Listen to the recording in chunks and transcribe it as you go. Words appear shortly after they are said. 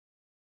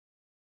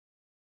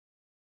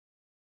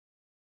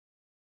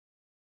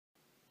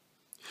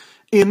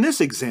In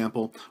this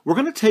example, we're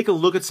going to take a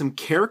look at some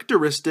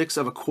characteristics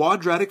of a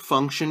quadratic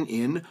function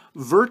in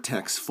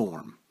vertex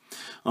form.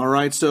 All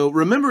right, so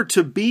remember,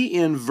 to be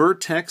in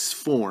vertex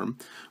form,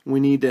 we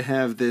need to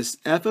have this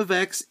f of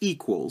x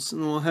equals,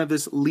 and we'll have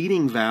this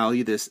leading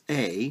value, this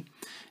a,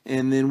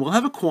 and then we'll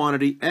have a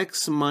quantity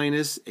x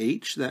minus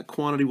h. That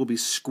quantity will be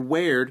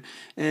squared,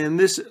 and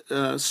this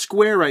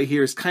square right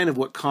here is kind of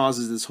what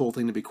causes this whole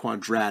thing to be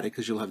quadratic,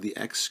 because you'll have the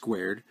x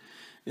squared,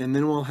 and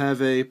then we'll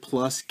have a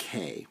plus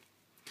k.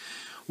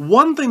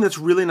 One thing that's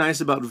really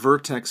nice about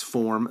vertex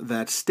form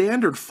that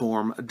standard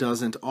form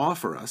doesn't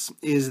offer us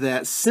is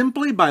that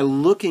simply by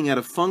looking at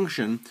a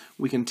function,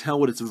 we can tell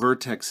what its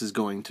vertex is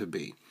going to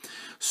be.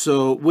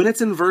 So when it's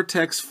in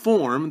vertex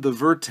form, the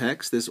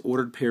vertex, this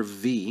ordered pair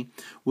v,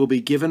 will be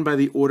given by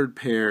the ordered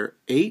pair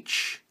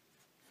h,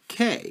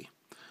 k.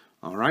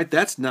 All right,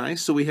 that's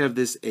nice. So we have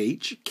this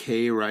h,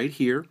 k right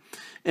here.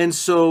 And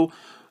so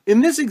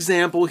in this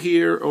example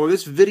here, or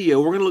this video,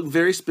 we're going to look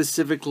very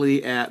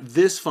specifically at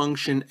this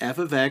function f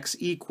of x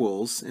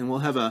equals, and we'll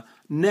have a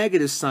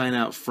negative sign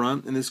out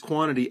front, and this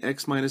quantity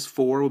x minus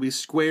 4 will be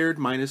squared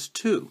minus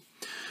 2.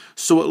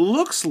 So it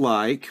looks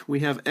like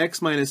we have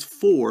x minus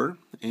 4,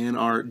 and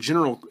our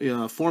general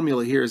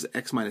formula here is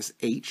x minus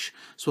h.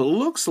 So it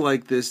looks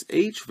like this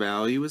h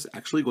value is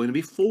actually going to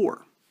be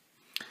 4.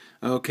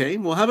 Okay,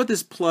 well, how about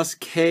this plus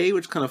k,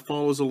 which kind of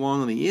follows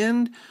along on the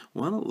end?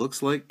 Well, it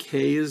looks like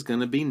k is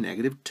going to be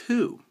negative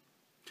 2.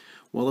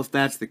 Well, if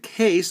that's the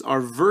case, our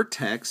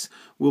vertex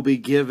will be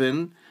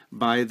given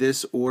by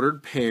this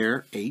ordered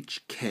pair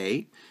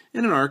hk,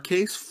 and in our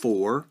case,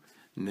 4,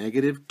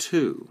 negative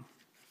 2.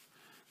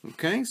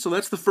 Okay, so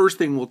that's the first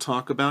thing we'll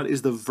talk about,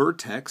 is the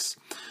vertex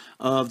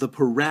of the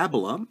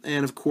parabola.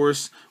 And of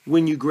course,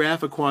 when you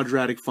graph a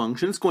quadratic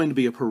function, it's going to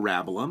be a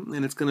parabola,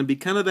 and it's going to be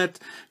kind of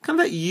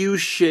that U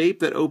shape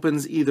that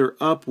opens either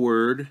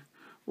upward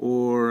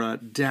or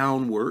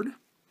downward.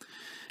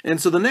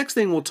 And so the next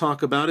thing we'll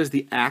talk about is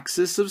the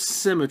axis of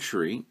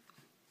symmetry.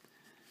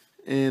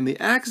 And the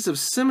axis of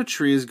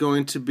symmetry is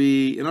going to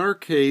be, in our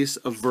case,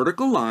 a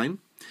vertical line,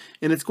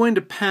 and it's going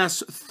to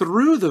pass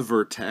through the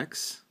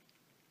vertex.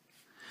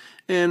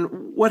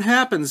 And what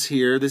happens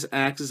here, this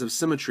axis of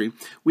symmetry,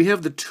 we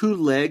have the two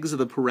legs of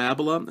the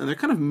parabola, and they're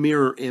kind of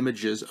mirror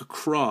images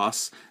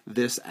across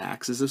this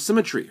axis of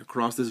symmetry,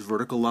 across this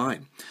vertical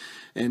line.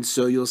 And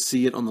so you'll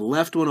see it on the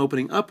left one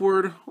opening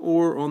upward,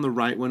 or on the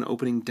right one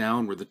opening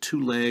downward. The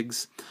two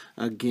legs,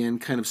 again,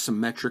 kind of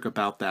symmetric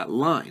about that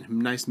line.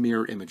 Nice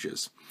mirror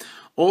images.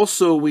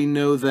 Also, we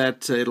know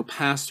that it'll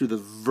pass through the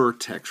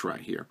vertex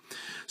right here.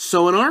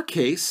 So in our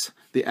case,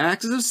 the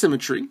axis of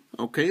symmetry,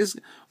 okay, is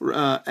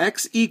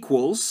x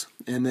equals,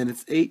 and then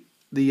it's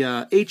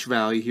the h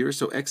value here,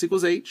 so x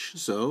equals h.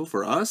 So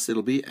for us,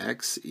 it'll be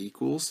x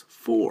equals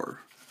 4.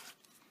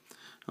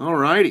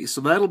 Alrighty,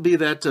 so that'll be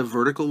that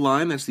vertical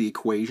line. That's the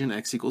equation,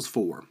 x equals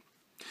 4.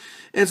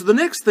 And so the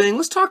next thing,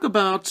 let's talk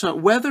about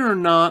whether or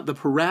not the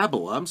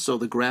parabola, so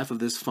the graph of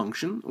this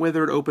function,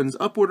 whether it opens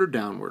upward or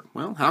downward.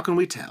 Well, how can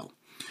we tell?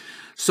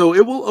 So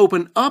it will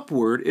open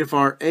upward if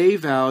our a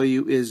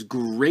value is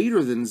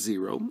greater than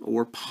 0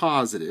 or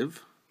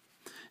positive,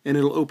 and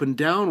it'll open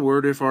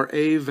downward if our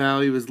a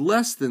value is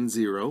less than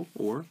 0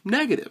 or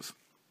negative.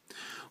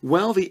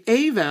 Well, the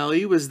a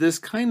value is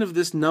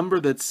this number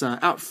that's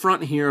out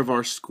front here of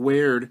our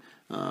squared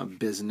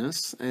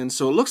business, and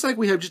so it looks like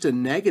we have just a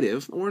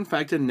negative, or in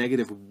fact a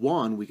negative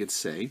 1, we could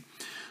say.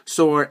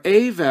 So our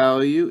a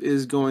value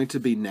is going to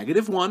be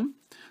negative 1.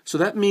 So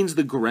that means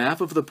the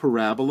graph of the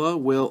parabola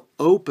will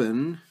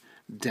open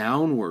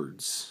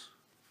downwards.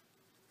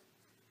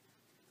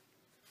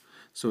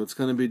 So it's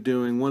going to be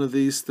doing one of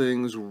these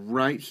things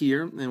right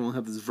here, and we'll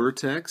have this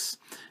vertex,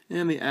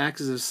 and the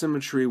axis of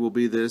symmetry will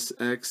be this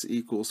x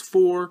equals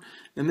 4,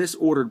 and this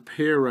ordered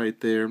pair right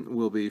there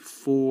will be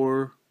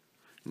 4,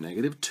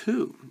 negative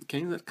 2.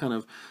 Okay, that kind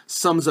of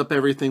sums up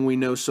everything we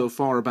know so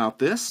far about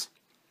this.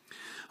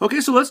 Okay,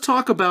 so let's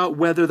talk about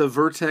whether the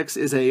vertex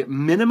is a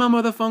minimum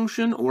of the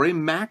function or a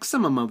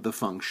maximum of the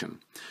function.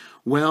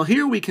 Well,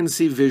 here we can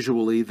see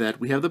visually that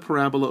we have the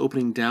parabola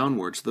opening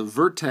downwards. The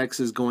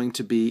vertex is going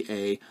to be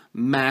a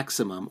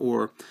maximum,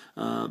 or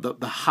the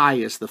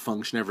highest the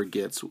function ever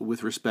gets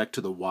with respect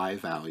to the y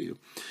value.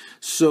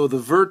 So the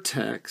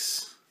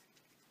vertex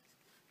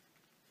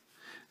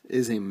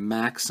is a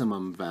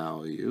maximum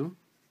value.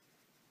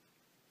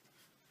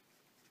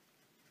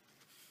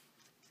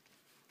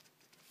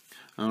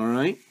 All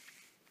right,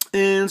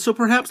 and so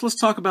perhaps let's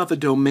talk about the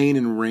domain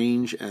and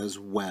range as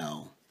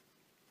well.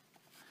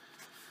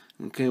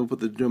 Okay, we'll put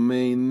the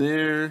domain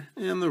there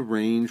and the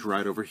range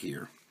right over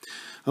here.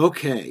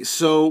 Okay,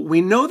 so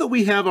we know that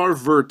we have our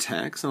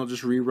vertex, and I'll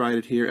just rewrite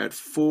it here, at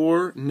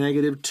 4,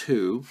 negative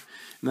 2,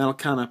 and that'll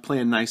kind of play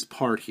a nice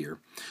part here.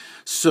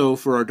 So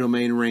for our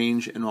domain,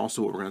 range, and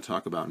also what we're going to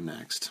talk about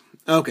next.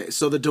 Okay,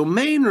 so the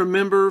domain,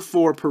 remember,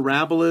 for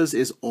parabolas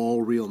is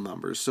all real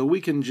numbers. So we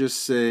can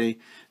just say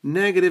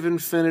negative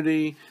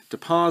infinity to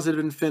positive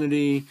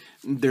infinity.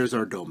 There's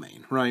our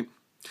domain, right?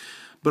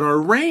 But our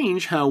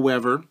range,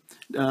 however,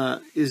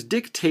 is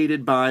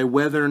dictated by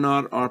whether or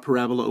not our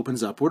parabola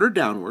opens upward or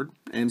downward.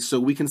 And so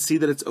we can see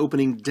that it's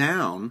opening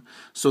down.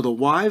 So the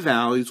y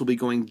values will be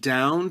going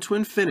down to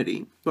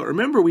infinity. But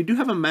remember, we do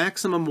have a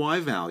maximum y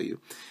value.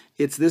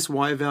 It's this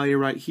y value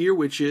right here,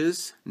 which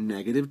is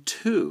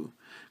 -2.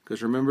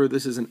 Because remember,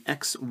 this is an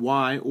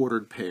xy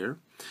ordered pair.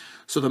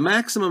 So the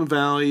maximum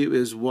value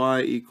is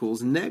y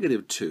equals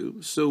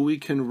 -2. So we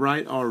can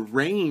write our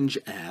range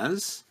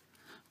as,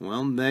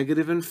 well,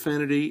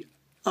 -infinity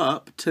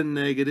up to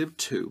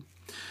 -2.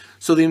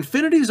 So the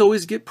infinities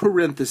always get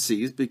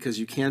parentheses because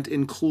you can't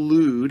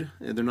include,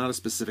 they're not a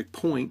specific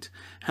point.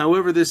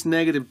 However, this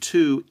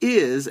 -2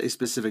 is a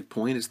specific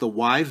point. It's the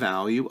y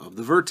value of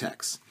the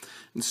vertex.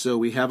 And so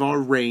we have our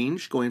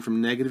range going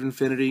from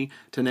 -infinity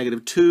to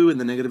 -2, and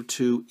the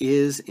 -2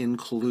 is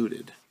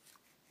included.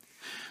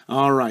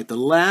 All right, the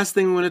last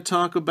thing we want to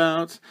talk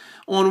about,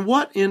 on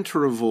what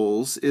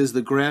intervals is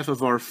the graph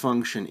of our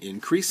function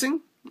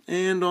increasing?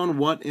 And on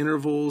what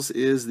intervals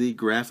is the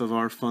graph of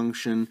our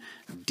function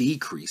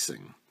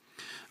decreasing?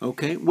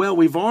 Okay, well,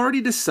 we've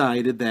already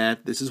decided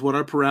that this is what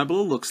our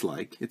parabola looks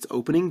like. It's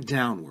opening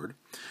downward,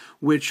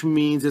 which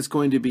means it's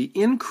going to be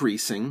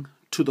increasing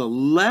to the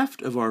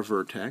left of our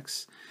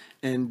vertex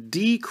and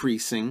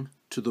decreasing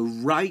to the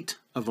right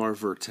of our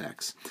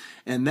vertex.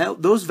 And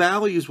those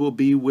values will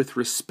be with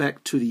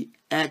respect to the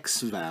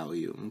x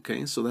value.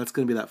 Okay, so that's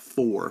going to be that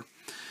 4.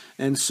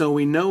 And so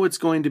we know it's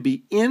going to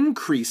be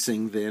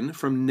increasing then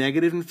from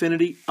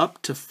 -infinity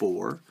up to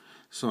 4.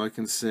 So I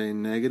can say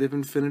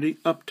 -infinity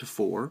up to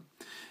 4.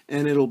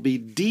 And it'll be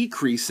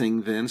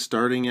decreasing then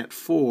starting at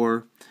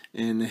 4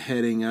 and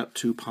heading up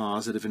to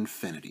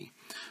 +infinity.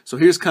 So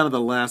here's kind of the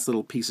last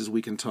little pieces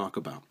we can talk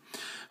about.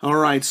 All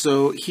right,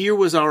 so here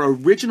was our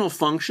original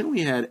function.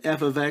 We had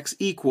f of x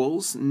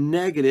equals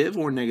negative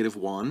or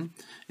 -1.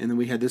 And then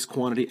we had this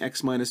quantity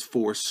x minus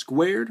 4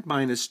 squared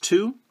minus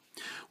 2.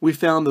 We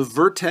found the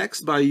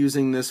vertex by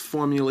using this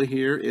formula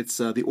here. It's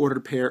the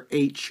ordered pair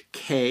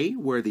HK,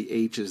 where the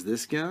H is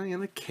this guy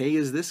and the K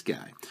is this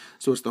guy.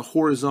 So it's the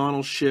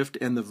horizontal shift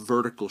and the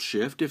vertical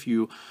shift, if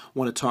you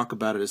want to talk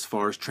about it as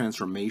far as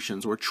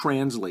transformations or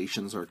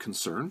translations are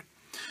concerned.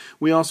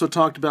 We also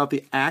talked about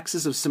the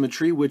axis of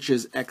symmetry, which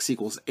is x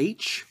equals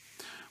h.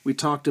 We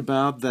talked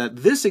about that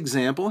this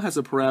example has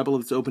a parabola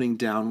that's opening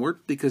downward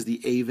because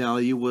the a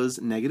value was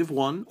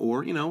 -1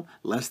 or,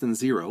 less than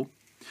 0.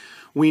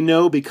 We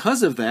know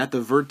because of that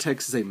the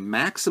vertex is a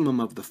maximum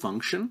of the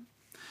function,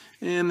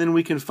 and then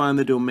we can find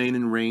the domain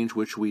and range,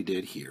 which we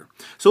did here.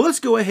 So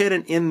let's go ahead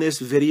and end this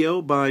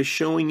video by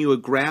showing you a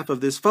graph of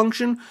this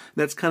function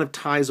that kind of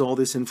ties all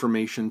this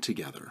information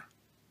together.